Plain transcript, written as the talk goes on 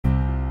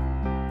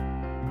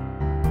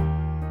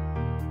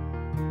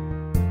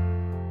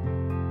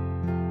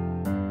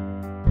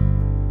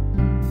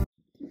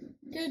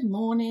Good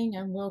morning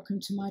and welcome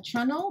to my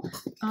channel.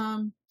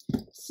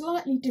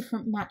 Slightly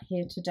different mat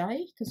here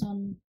today because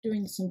I'm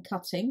doing some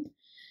cutting.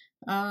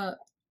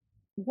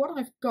 What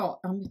I've got,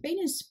 I've been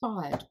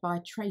inspired by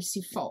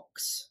Tracie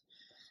Fox,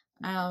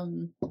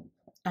 and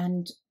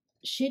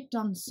she'd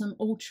done some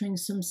altering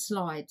some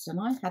slides, and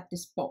I had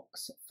this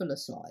box full of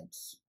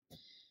slides.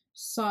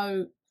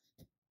 So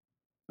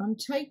I'm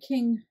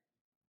taking,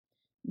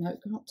 no,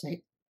 can't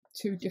take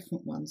two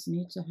different ones, I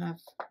need to have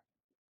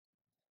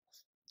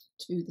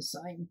two the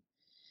same.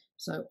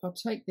 So I'll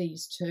take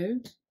these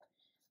two,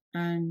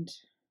 and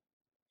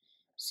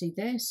see,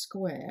 they're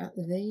square.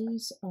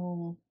 These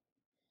are,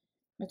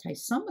 okay,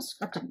 some are,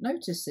 I didn't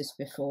notice this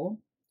before,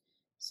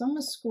 some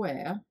are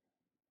square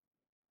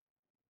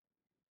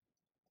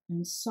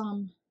and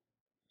some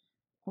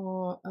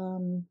are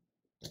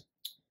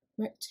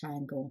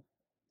rectangle.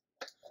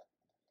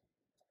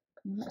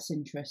 Well, that's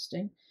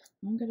interesting.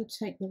 I'm going to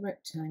take the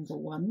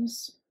rectangle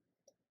ones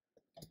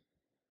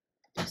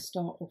to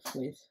start off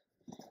with.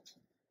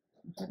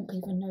 I hadn't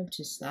even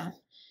noticed that.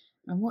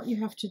 And what you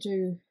have to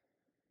do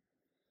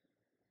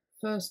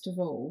first of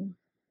all,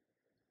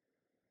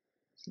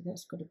 see,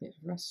 that's got a bit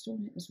of rust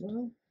on it as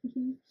well,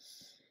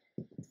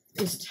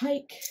 is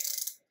take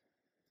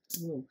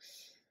the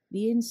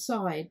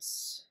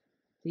insides,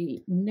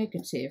 the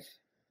negative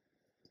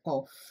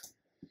off.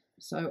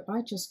 So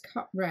I just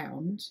cut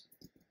round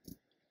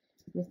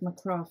with my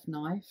craft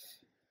knife,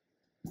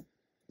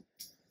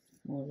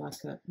 or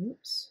like a,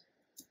 whoops,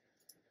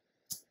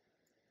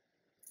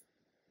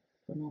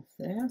 gone off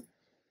there,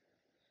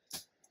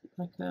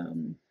 like a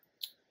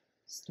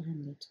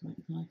Stanley type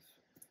knife.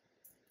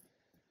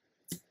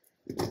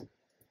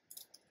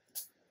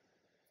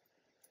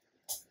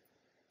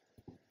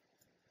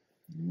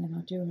 And then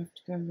I do have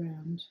to go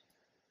round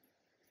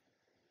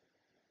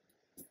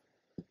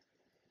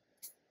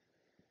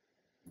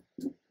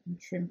and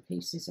trim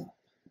pieces up.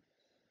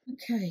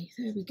 Okay,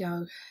 there we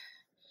go.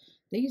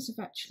 These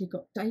have actually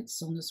got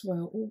dates on as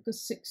well.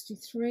 August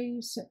 63,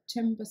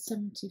 September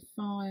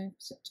 75,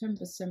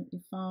 September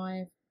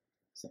 75,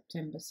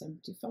 September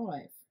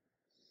 75.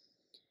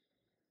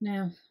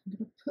 Now I'm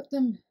going to put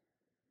them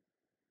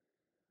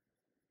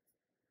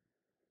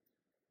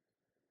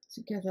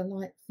together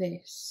like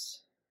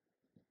this.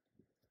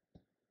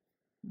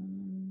 I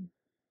don't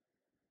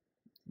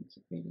think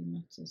it really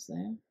matters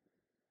there.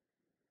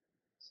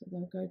 So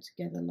they'll go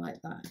together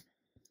like that.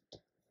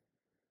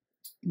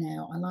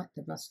 Now I like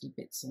the rusty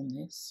bits on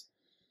this,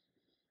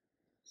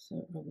 so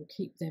I will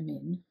keep them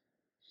in.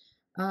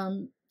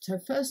 So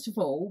first of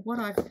all, what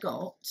I've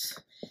got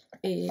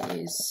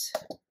is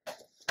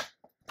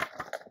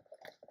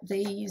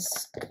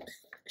these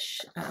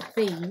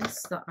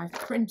beads that I've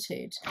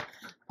printed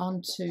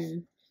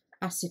onto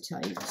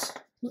acetate.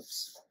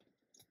 Whoops.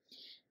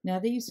 Now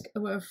these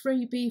were a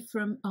freebie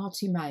from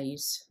Artie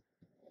Mays.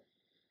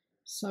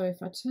 So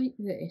if I take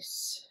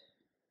this,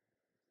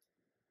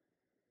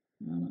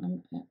 and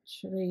I'm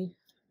actually,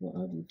 what I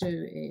will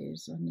do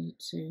is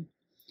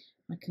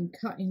I can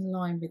cut in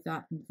line with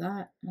that, and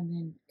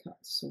then cut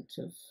sort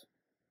of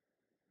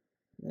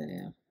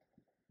there.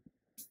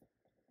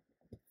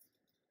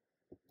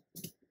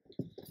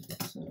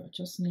 So I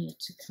just need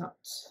to cut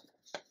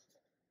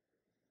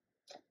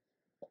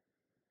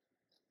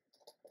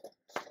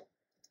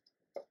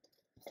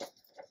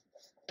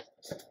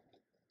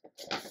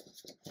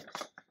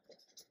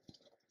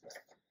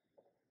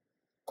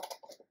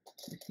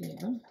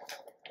here.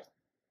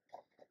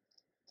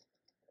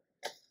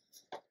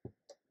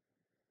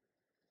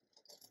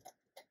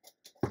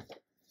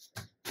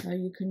 So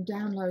you can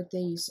download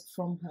these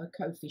from her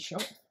Ko-fi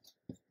shop.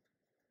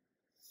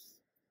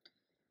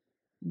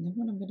 And then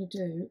what I'm going to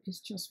do is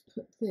just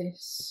put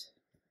this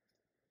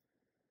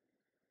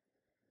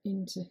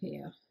into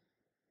here.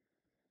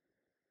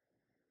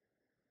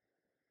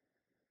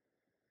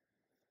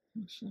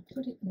 Or should I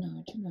put it?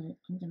 No, do you know,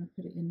 I'm going to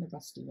put it in the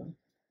rusty one.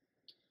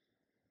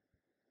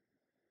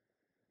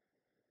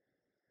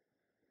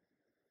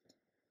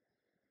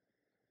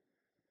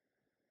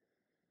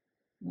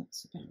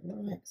 That's about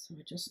right, so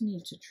I just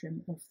need to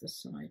trim off the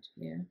side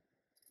here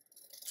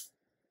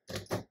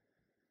to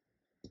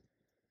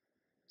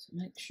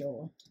make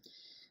sure.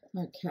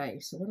 Okay,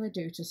 so what I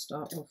do to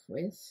start off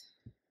with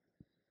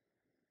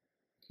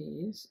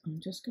is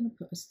I'm just going to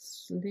put a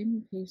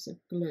slim piece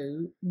of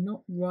glue,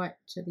 not right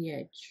to the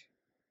edge,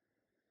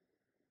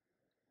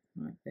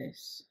 like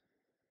this.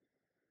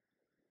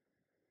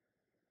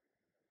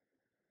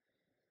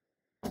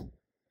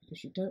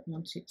 Because you don't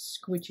want it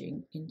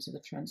squidging into the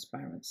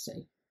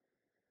transparency.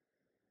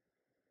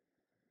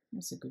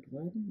 That's a good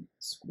word, isn't it?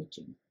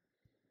 Squidging.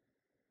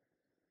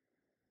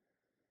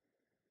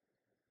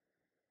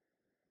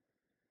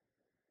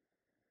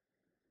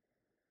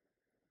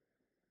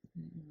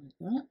 Like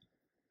that.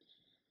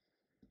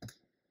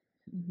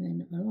 And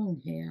then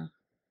along here,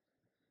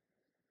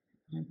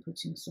 I'm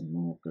putting some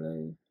more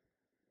glue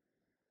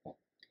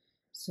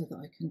so that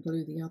I can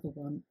glue the other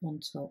one on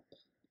top.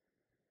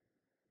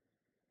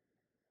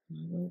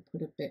 I will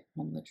put a bit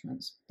on the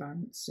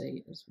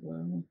transparency as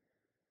well.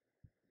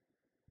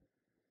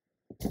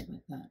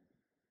 like that.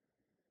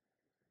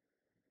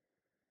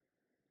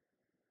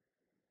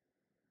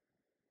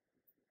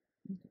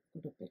 I think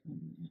I've got a bit on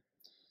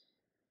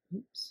there.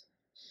 Oops.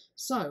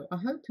 So I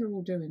hope you're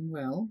all doing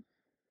well.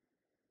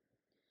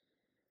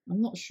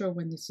 I'm not sure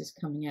when this is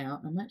coming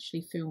out. I'm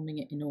actually filming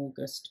it in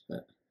August,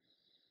 but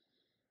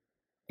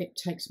it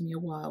takes me a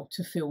while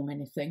to film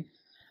anything.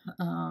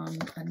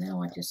 And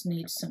now I just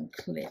need some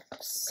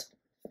clips.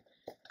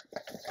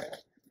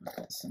 I've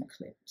got some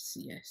clips,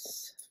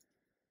 yes.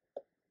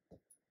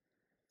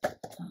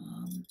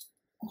 One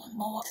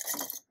more.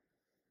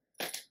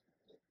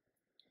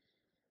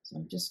 So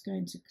I'm just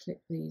going to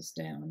clip these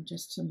down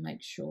just to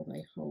make sure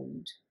they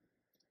hold.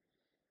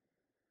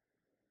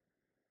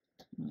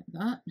 Like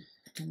that.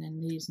 And then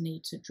these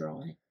need to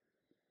dry.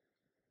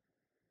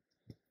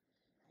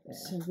 There.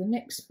 So the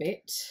next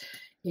bit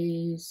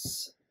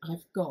is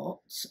I've got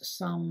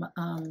some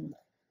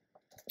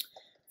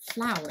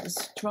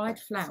flowers, dried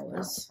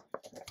flowers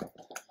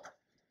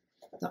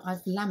that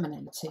I've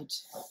laminated,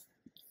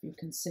 if you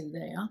can see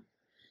there.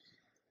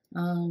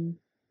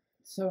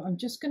 So I'm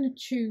just going to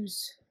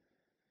choose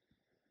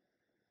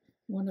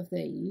one of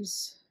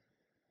these,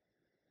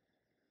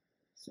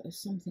 so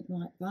something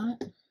like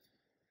that.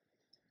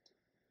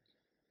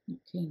 Not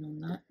keen on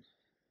that.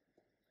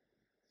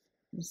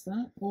 Is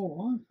that,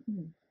 or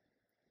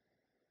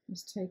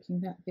just taking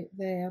that bit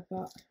there,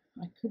 but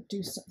I could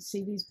do,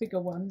 see these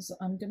bigger ones.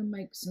 I'm going to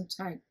make some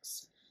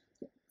tags.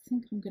 I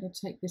think I'm going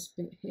to take this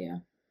bit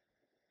here.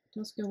 It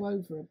does go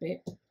over a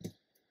bit.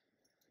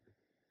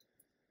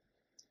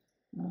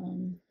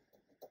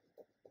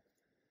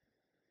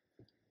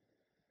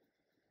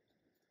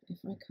 If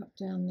I cut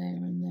down there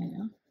and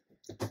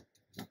there,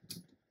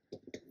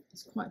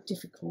 it's quite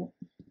difficult,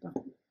 but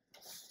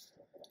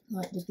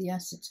like with the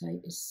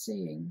acetate, is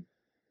seeing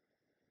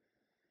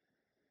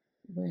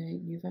where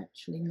you've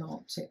actually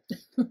marked it.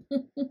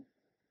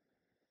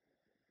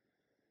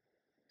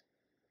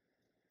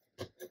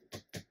 I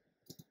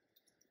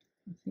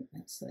think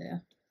that's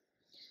there.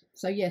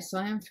 So yes,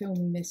 I am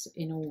filming this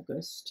in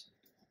August.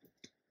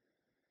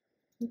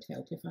 Would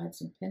help if I had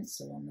some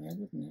pencil on there,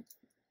 wouldn't it?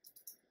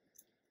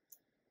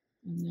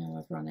 And now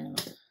I've run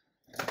out.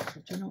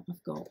 But you know what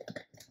I've got?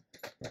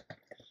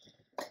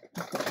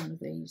 I've got one of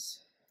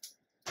these.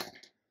 I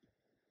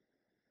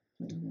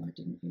don't know why I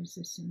didn't use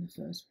this in the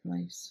first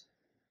place.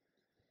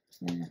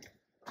 There.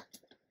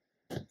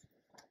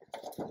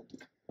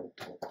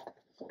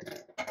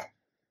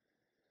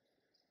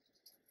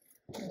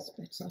 That's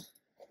better.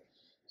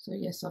 So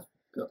yes, I've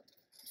got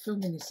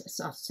filming this. As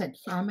I've said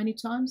how many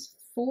times?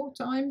 4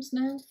 times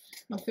now.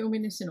 I'm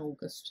filming this in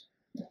August,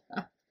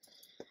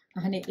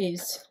 and it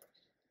is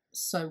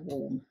so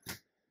warm,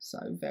 so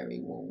very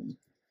warm.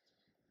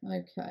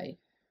 Okay.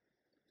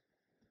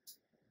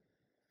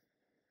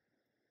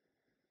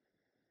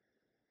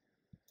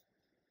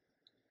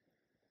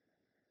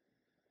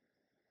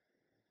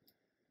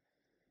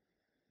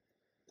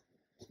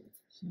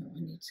 So I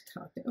need to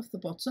cut a bit off the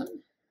bottom.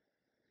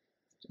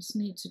 Just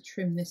need to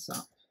trim this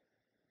up.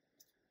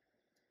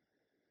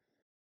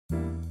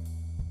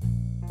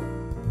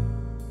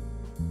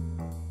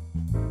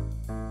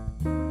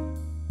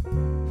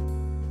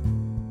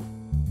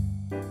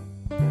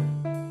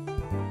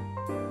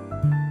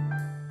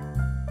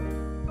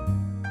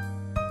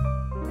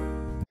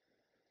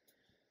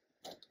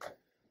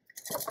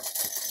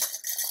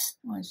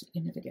 Why is it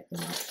you never get the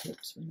right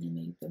clips when you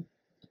need them?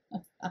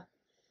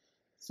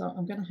 So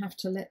I'm going to have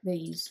to let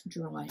these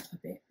dry a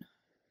bit.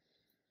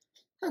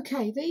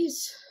 Okay,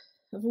 these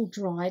have all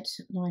dried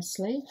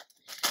nicely,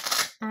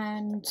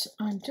 and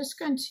I'm just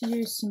going to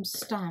use some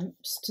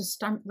stamps to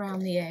stamp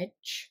round the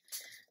edge.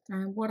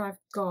 And what I've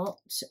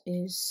got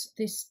is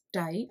this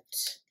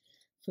date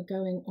for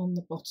going on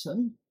the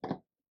bottom,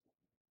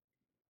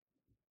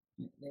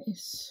 like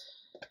this.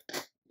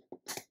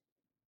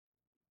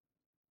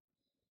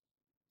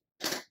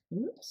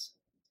 Oops.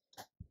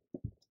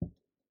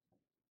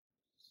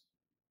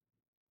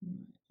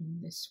 Right, on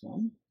this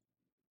one.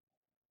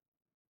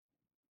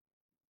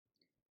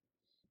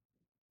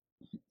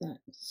 Like that.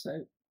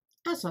 So,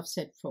 as I've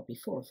said probably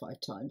 4 or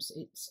 5 times,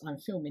 I'm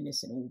filming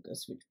this in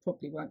August, which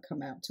probably won't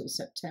come out till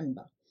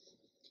September.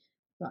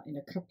 But in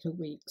a couple of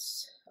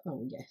weeks,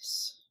 oh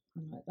yes,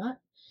 I like that.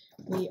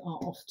 We are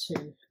off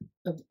to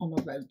on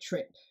a road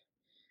trip.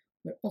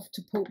 We're off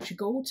to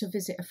Portugal to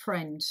visit a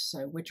friend.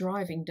 So we're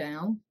driving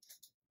down.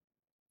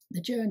 The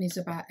journey's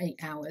about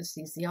 8 hours.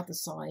 He's the other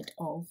side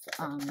of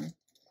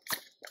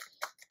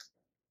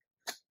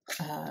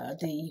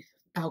the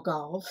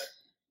Algarve.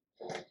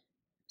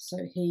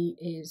 So he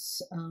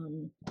is,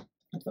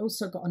 I've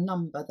also got a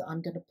number that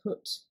I'm going to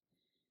put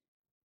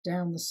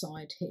down the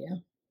side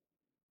here.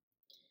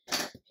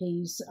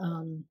 He's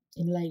in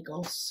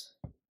Lagos.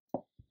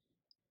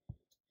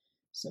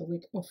 So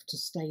we're off to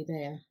stay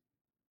there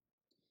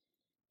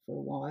for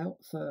a while,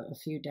 for a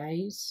few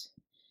days.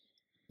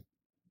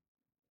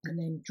 And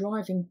then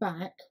driving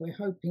back, we're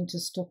hoping to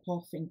stop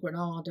off in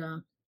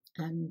Granada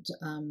and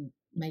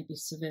maybe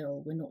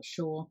Seville. We're not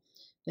sure.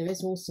 There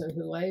is also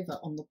Huelva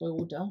on the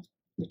border.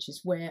 which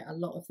is where a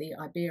lot of the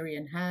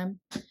Iberian ham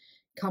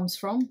comes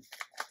from.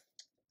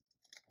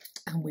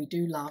 And we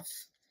do love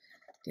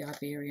the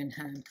Iberian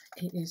ham.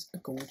 It is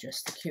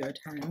gorgeous, the cured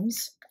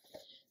hams.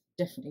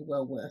 Definitely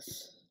well worth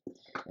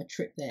a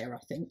trip there, I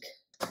think.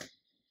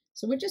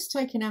 So we're just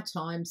taking our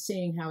time,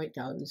 seeing how it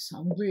goes.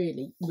 I'm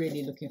really,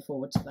 really looking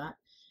forward to that.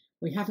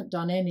 We haven't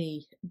done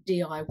any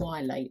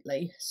DIY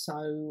lately,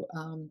 so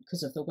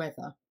because of the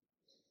weather.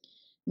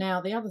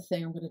 Now, the other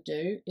thing I'm going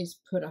to do is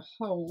put a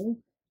hole,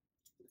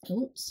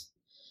 oops,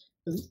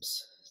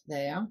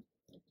 there,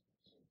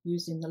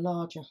 using the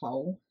larger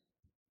hole.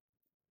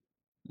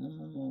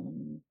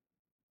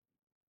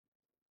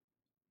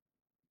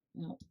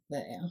 Out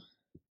there.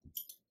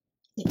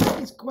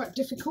 It is quite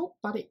difficult,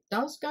 but it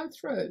does go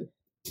through.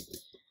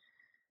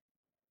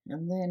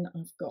 And then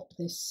I've got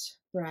this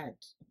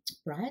eyelet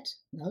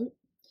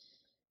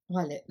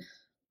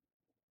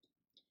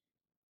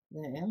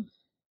there.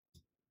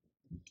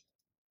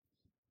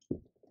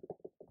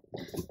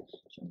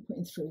 So I'm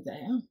putting through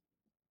there,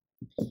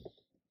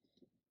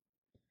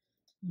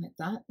 like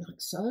that, like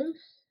so.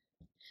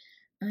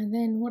 And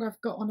then what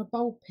I've got on a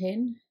bowl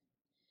pin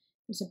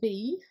is a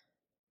bee.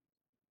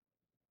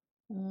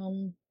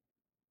 I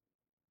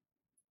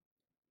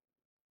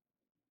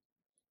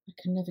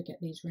can never get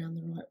these round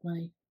the right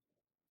way.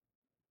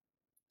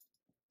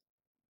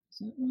 Is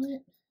that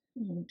right?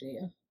 Oh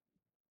dear.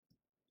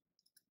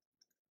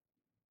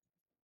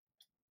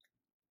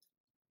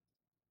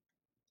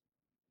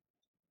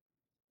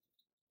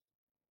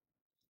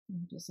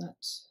 Does that?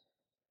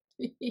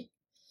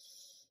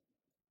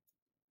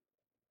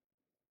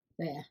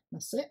 There,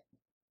 that's it.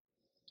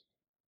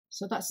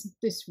 So that's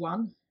this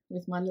one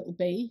with my little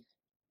bee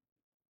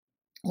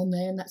on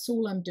there, and that's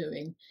all I'm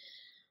doing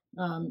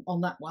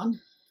on that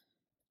one.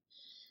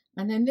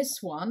 And then this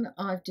one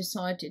I've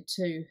decided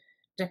to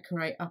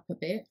decorate up a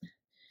bit,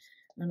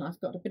 and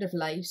I've got a bit of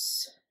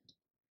lace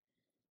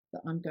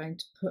that I'm going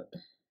to put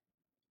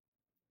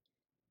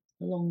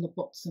along the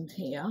bottom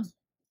here.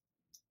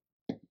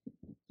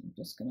 I'm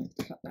just going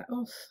to cut that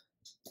off.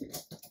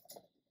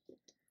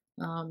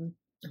 Oh,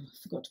 I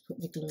forgot to put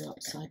my glue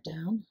upside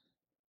down.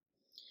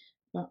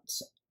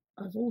 But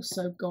I've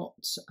also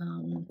got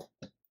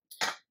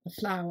a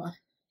flower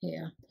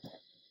here.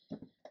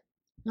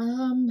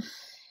 I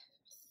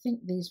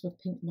think these were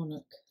pink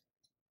monarch.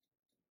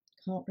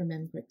 Can't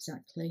remember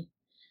exactly.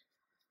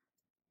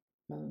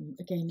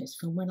 Again, it's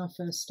from when I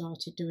first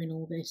started doing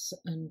all this,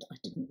 and I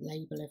didn't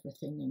label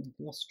everything and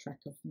lost track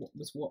of what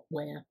was what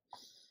where.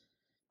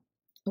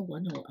 Oh, I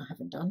know what I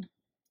haven't done.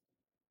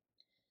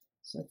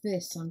 So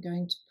this I'm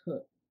going to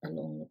put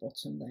along the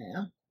bottom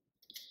there.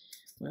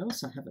 What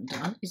else I haven't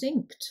done is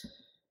inked.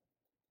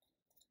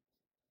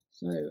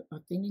 So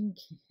I've been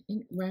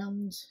inked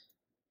round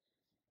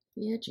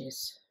the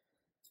edges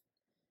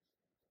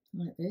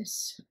like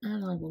this,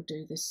 and I will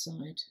do this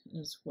side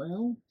as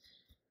well.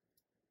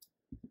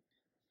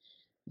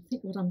 I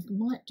think what I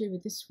might do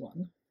with this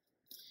one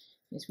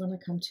is, when I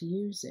come to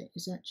use it,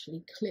 is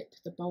actually clip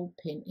the bulb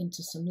pin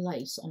into some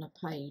lace on a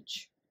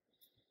page,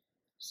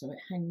 so it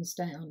hangs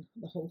down,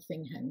 the whole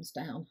thing hangs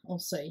down. I'll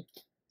see.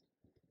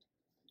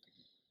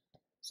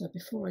 So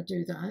before I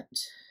do that,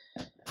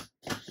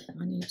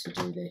 I need to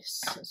do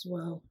this as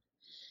well.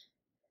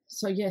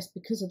 So yes,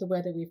 because of the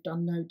weather, we've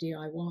done no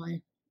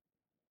DIY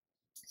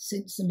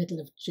since the middle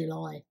of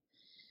July,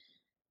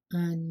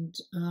 and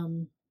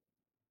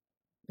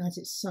as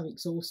it's so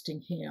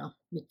exhausting here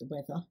with the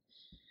weather,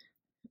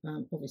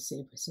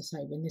 obviously, as I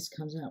say, when this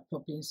comes out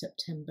probably in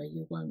September,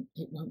 it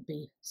won't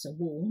be so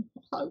warm,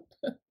 I hope.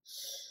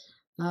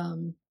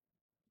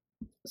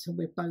 So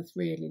we're both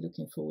really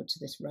looking forward to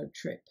this road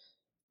trip.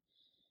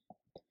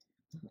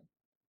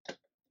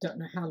 Don't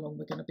know how long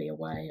we're going to be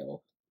away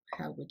or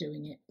how we're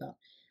doing it, but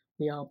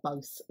we are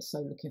both so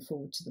looking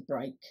forward to the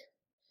break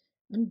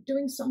and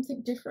doing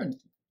something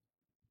different.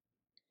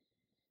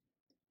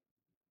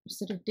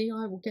 Instead of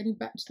DIY, getting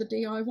back to the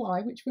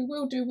DIY, which we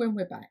will do when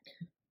we're back.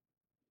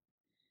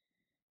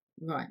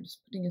 Right, I'm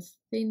just putting a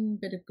thin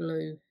bit of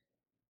glue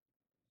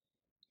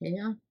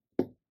here.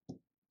 Put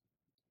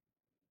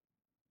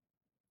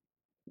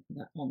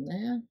that on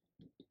there.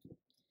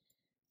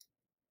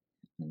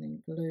 And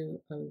then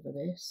glue over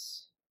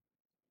this.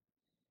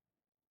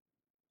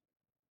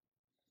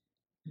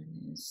 And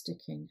then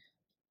sticking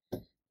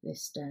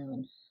this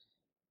down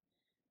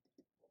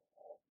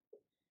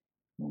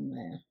on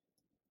there.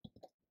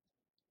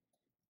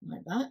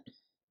 Like that.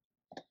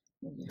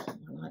 Oh yeah, I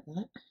like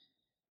that.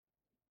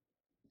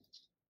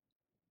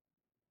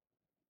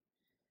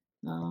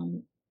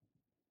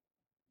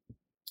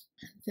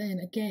 Then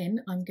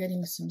again, I'm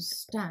getting some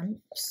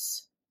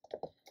stamps,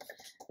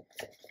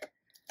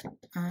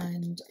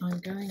 and I'm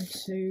going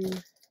to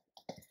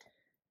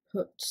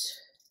put,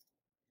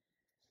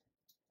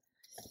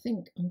 I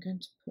think I'm going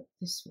to put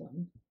this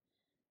one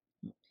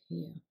up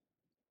here,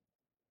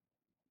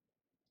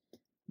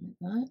 like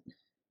that.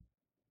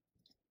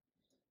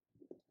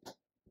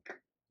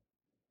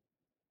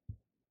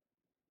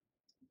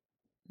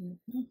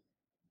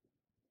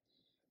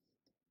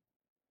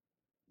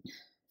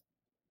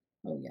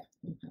 Oh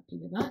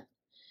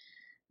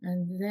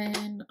And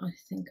then I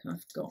think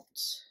I've got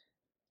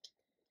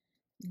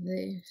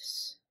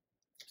this.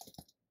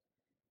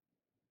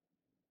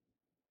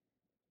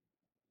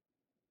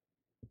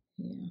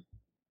 Here,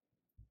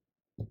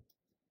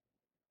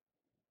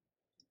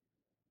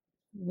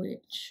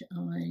 which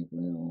I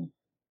will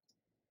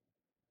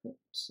put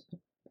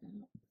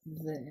about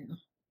there,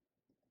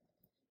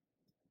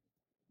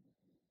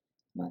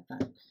 like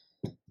that.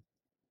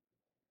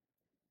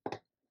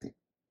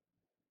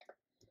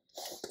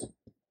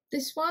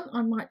 This one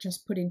I might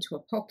just put into a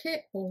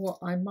pocket, or what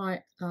I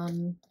might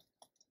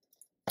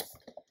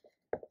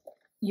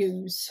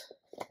use,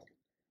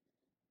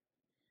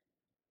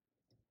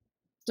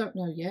 don't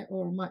know yet,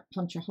 or I might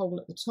punch a hole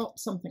at the top,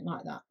 something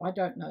like that. I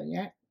don't know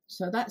yet.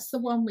 So that's the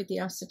one with the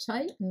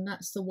acetate, and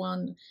that's the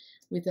one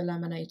with the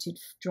laminated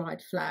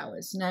dried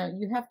flowers. Now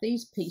you have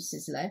these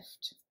pieces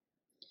left.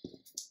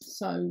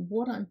 So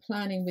what I'm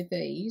planning with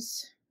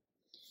these,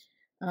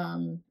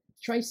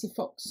 Tracie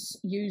Fox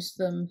used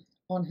them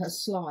on her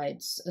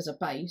slides as a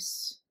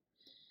base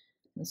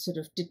and sort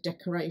of did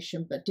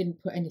decoration, but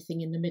didn't put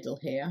anything in the middle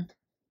here.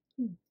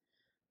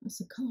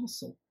 That's a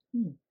castle.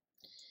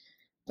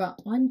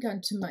 But I'm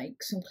going to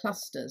make some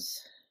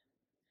clusters,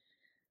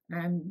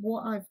 and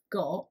what I've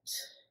got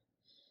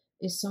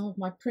is some of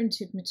my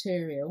printed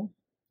material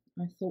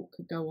I thought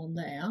could go on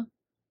there,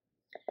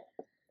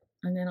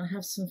 and then I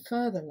have some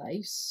further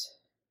lace.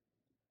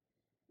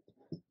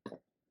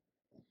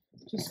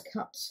 Just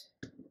cut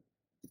a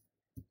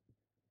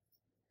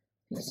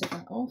piece of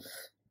that off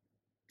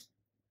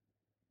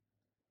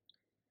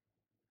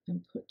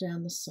and put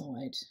down the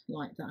side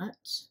like that.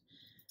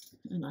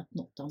 And I've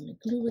not done my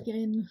glue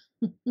again.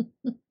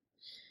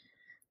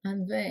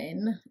 And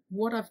then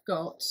what I've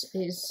got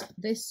is,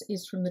 this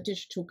is from the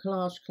Digital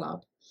Collage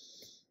Club,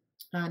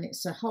 and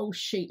it's a whole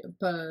sheet of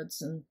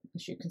birds, and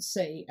as you can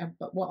see,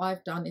 but what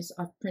I've done is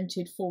I've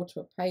printed 4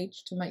 to a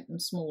page to make them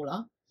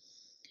smaller,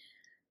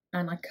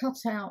 and I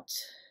cut out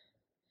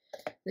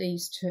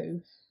these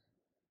two,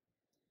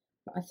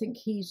 but I think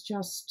he's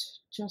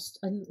just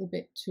a little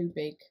bit too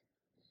big.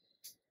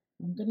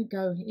 I'm going to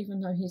go, even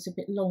though he's a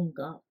bit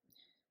longer,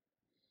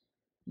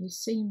 he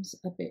seems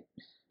a bit,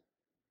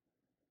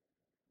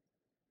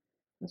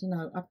 I don't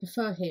know, I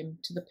prefer him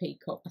to the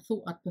peacock. I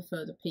thought I'd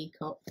prefer the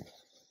peacock.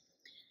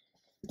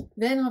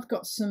 Then I've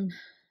got some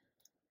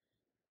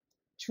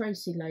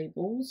Tracie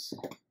labels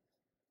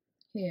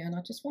here, and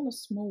I just want a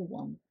small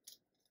one.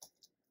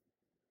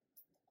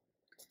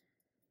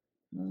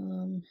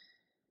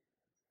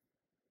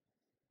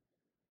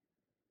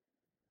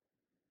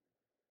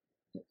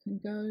 It can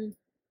go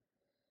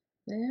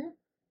there.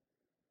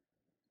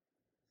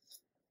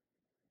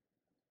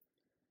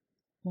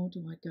 Or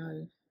do I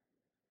go?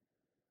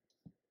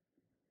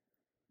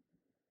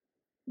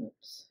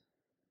 Oops.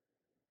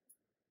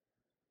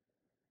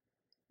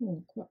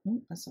 Oh,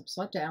 that's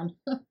upside down.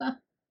 Quite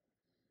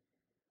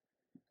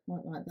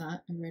like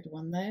that. A red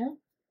one there.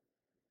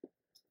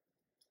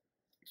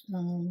 I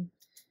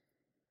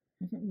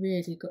haven't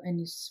really got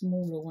any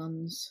smaller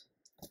ones.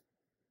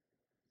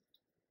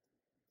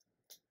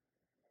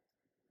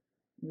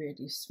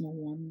 Really small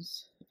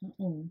ones.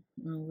 Oh,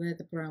 well, they're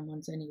the brown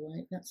ones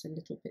anyway. That's a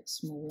little bit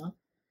smaller.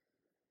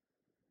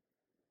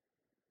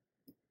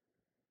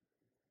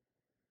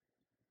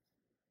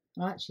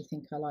 I actually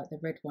think I like the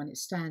red one. It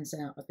stands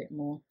out a bit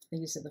more.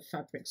 These are the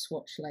fabric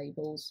swatch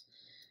labels.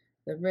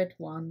 The red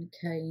one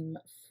came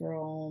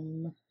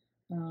from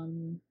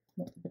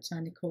what the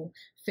botanical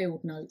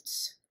field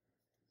notes.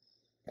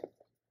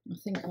 I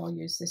think I'll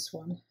use this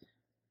one.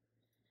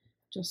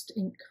 Just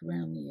ink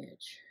around the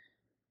edge.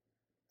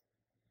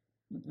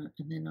 Like that,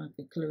 and then I'll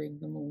be gluing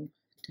them all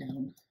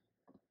down.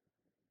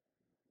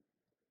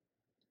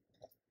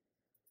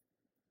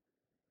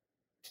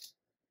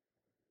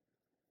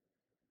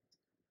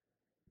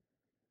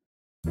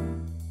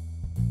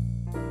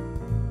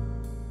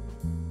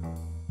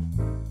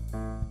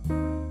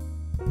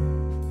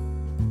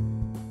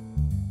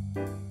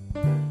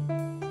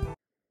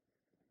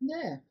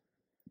 There.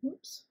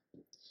 Whoops.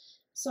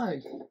 So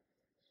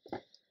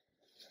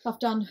I've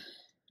done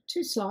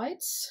 2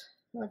 slides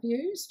I've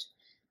used,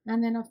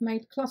 and then I've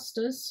made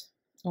clusters,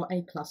 or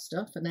a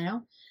cluster for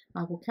now.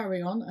 I will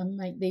carry on and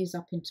make these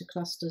up into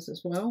clusters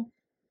as well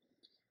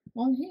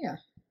on here.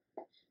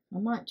 I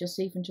might just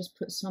even just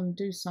put some,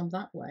 do some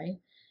that way,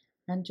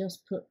 and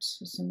just put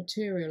some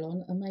material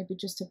on, and maybe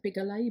just a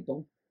bigger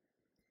label,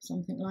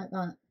 something like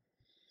that.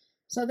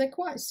 So they're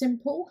quite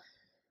simple,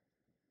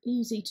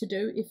 easy to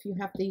do if you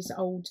have these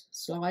old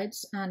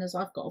slides, and as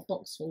I've got a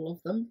box full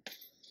of them,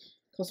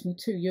 cost me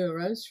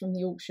 €2 from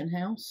the auction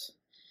house.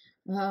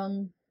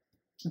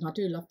 And I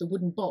do love the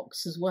wooden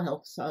box as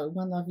well, so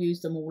when I've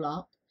used them all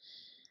up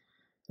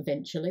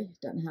eventually,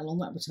 don't know how long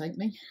that will take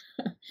me.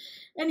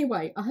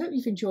 Anyway, I hope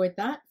you've enjoyed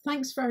that.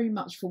 Thanks very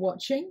much for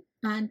watching,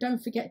 and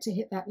don't forget to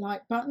hit that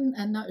like button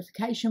and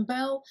notification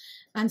bell,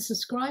 and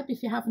subscribe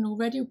if you haven't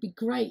already. It would be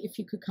great if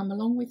you could come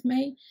along with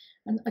me,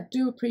 and I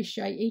do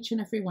appreciate each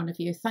and every one of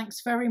you.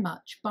 Thanks very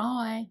much.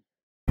 Bye.